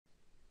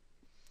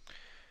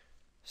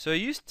So I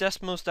used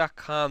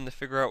Desmos.com to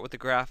figure out what the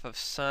graph of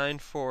sine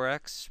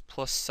 4x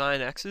plus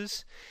sine x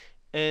is,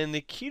 and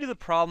the key to the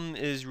problem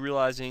is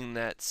realizing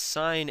that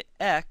sine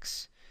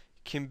x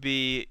can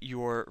be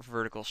your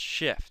vertical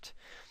shift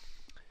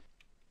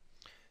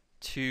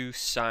to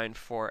sine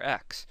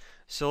 4x.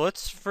 So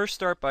let's first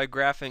start by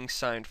graphing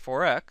sine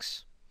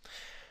 4x,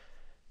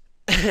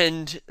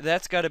 and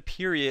that's got a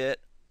period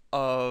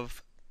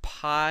of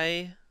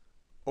pi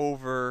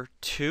over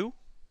 2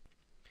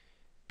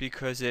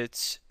 because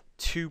it's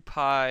 2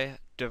 pi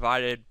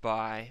divided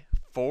by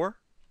 4.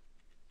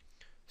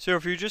 So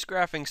if you're just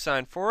graphing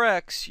sine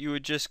 4x, you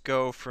would just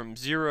go from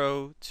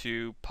 0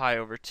 to pi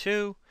over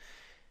 2,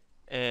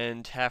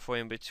 and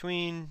halfway in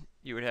between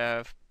you would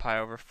have pi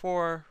over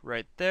 4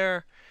 right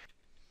there,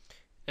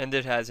 and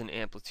it has an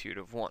amplitude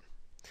of 1.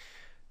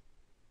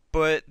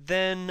 But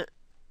then,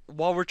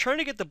 while we're trying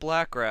to get the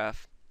black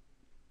graph,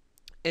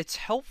 it's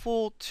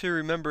helpful to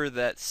remember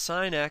that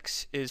sine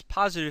x is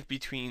positive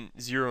between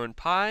 0 and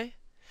pi,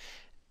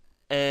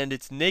 and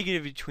it's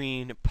negative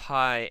between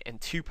pi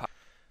and 2 pi,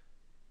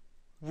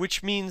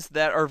 which means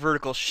that our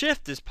vertical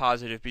shift is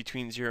positive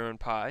between 0 and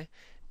pi,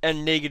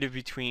 and negative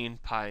between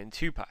pi and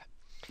 2 pi.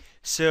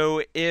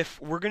 So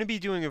if we're going to be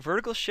doing a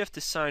vertical shift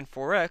to sine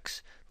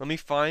 4x, let me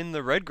find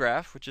the red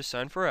graph, which is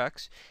sine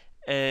 4x,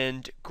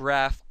 and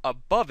graph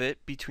above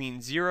it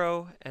between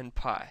 0 and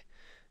pi.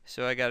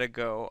 So I got to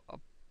go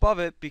above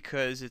it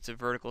because it's a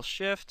vertical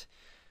shift,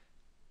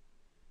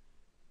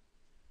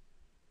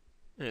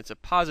 and it's a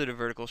positive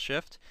vertical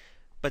shift.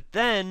 But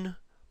then,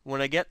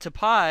 when I get to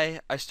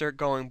pi, I start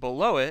going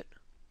below it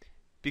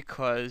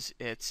because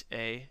it's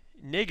a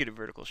negative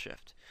vertical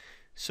shift.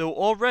 So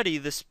already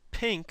this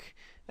pink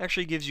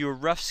actually gives you a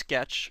rough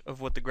sketch of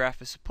what the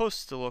graph is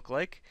supposed to look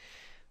like.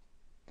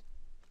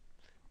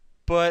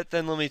 But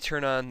then let me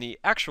turn on the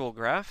actual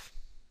graph,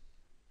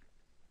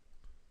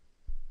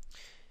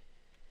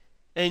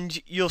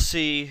 and you'll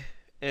see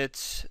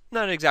it's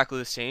not exactly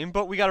the same,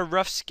 but we got a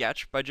rough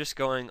sketch by just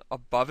going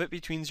above it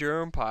between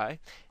 0 and pi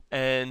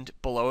and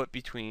below it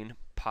between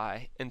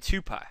pi and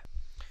 2 pi.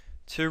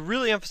 To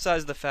really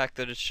emphasize the fact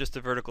that it's just a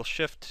vertical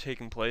shift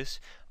taking place,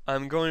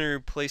 I'm going to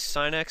replace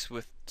sine x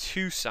with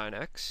 2 sine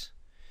x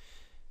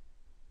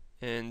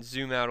and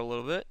zoom out a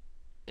little bit,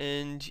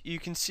 and you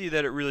can see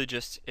that it really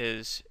just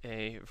is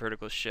a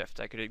vertical shift.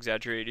 I could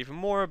exaggerate even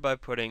more by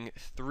putting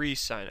 3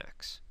 sine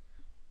x.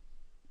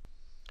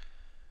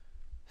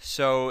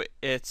 So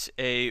it's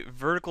a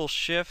vertical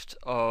shift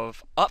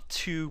of up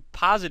to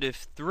positive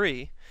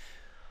 3,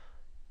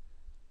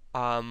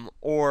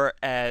 or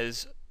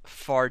as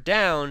far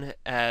down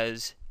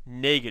as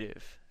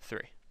negative 3.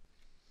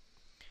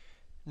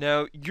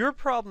 Now, your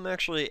problem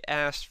actually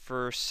asked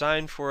for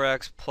sine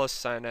 4x plus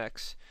sine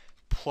x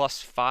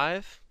plus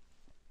 5.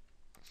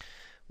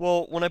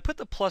 Well, when I put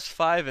the plus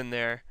 5 in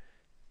there,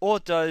 all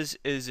it does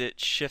is it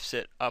shifts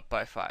it up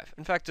by 5.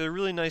 In fact, a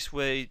really nice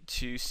way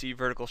to see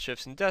vertical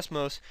shifts in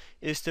Desmos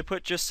is to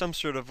put just some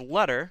sort of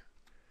letter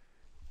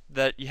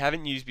that you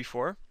haven't used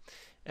before,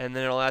 and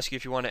then it'll ask you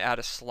if you want to add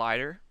a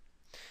slider,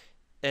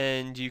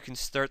 and you can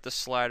start the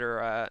slider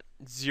at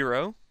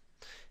 0,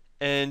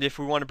 and if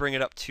we want to bring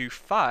it up to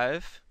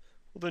 5,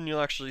 well, then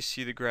you'll actually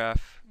see the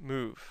graph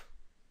move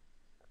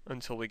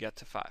until we get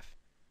to 5.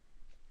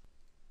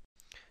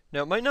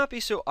 Now, it might not be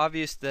so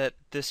obvious that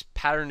this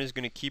pattern is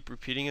going to keep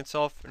repeating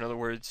itself. In other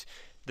words,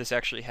 this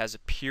actually has a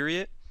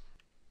period.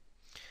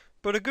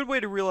 But a good way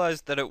to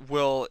realize that it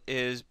will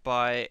is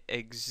by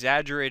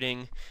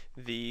exaggerating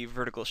the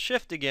vertical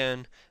shift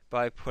again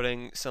by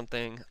putting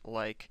something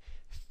like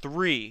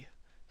 3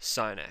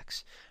 sine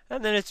x.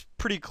 And then it's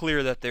pretty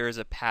clear that there is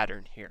a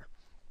pattern here.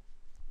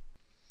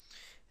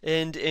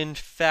 And in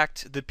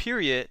fact, the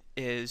period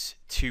is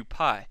 2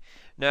 pi.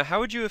 Now,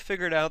 how would you have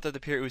figured out that the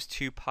period was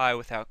 2 pi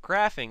without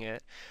graphing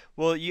it?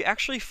 Well, you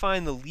actually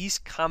find the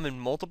least common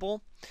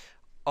multiple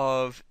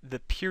of the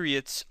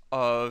periods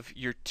of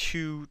your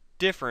two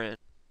different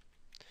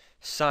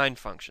sine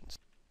functions.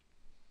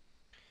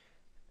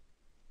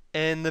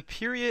 And the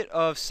period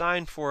of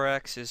sine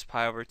 4x is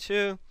pi over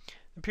 2.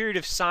 The period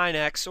of sine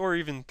x, or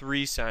even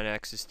 3 sine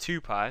x, is 2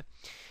 pi.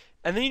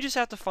 And then you just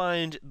have to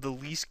find the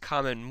least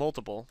common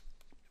multiple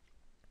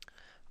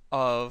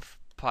of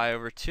pi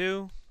over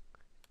 2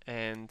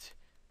 and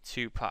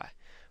 2 pi.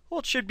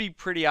 Well, it should be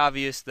pretty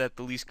obvious that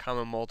the least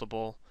common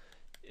multiple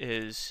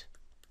is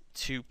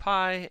 2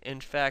 pi. In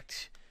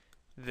fact,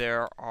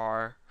 there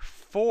are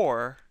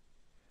 4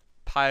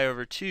 pi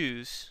over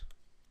 2's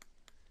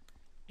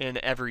in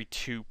every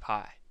 2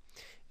 pi.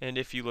 And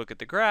if you look at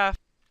the graph,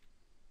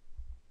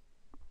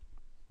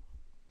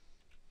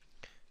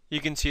 you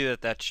can see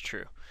that that's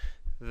true.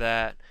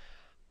 That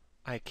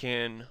I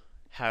can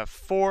have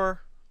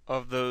 4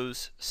 of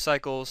those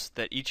cycles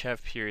that each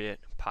have period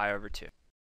pi over 2.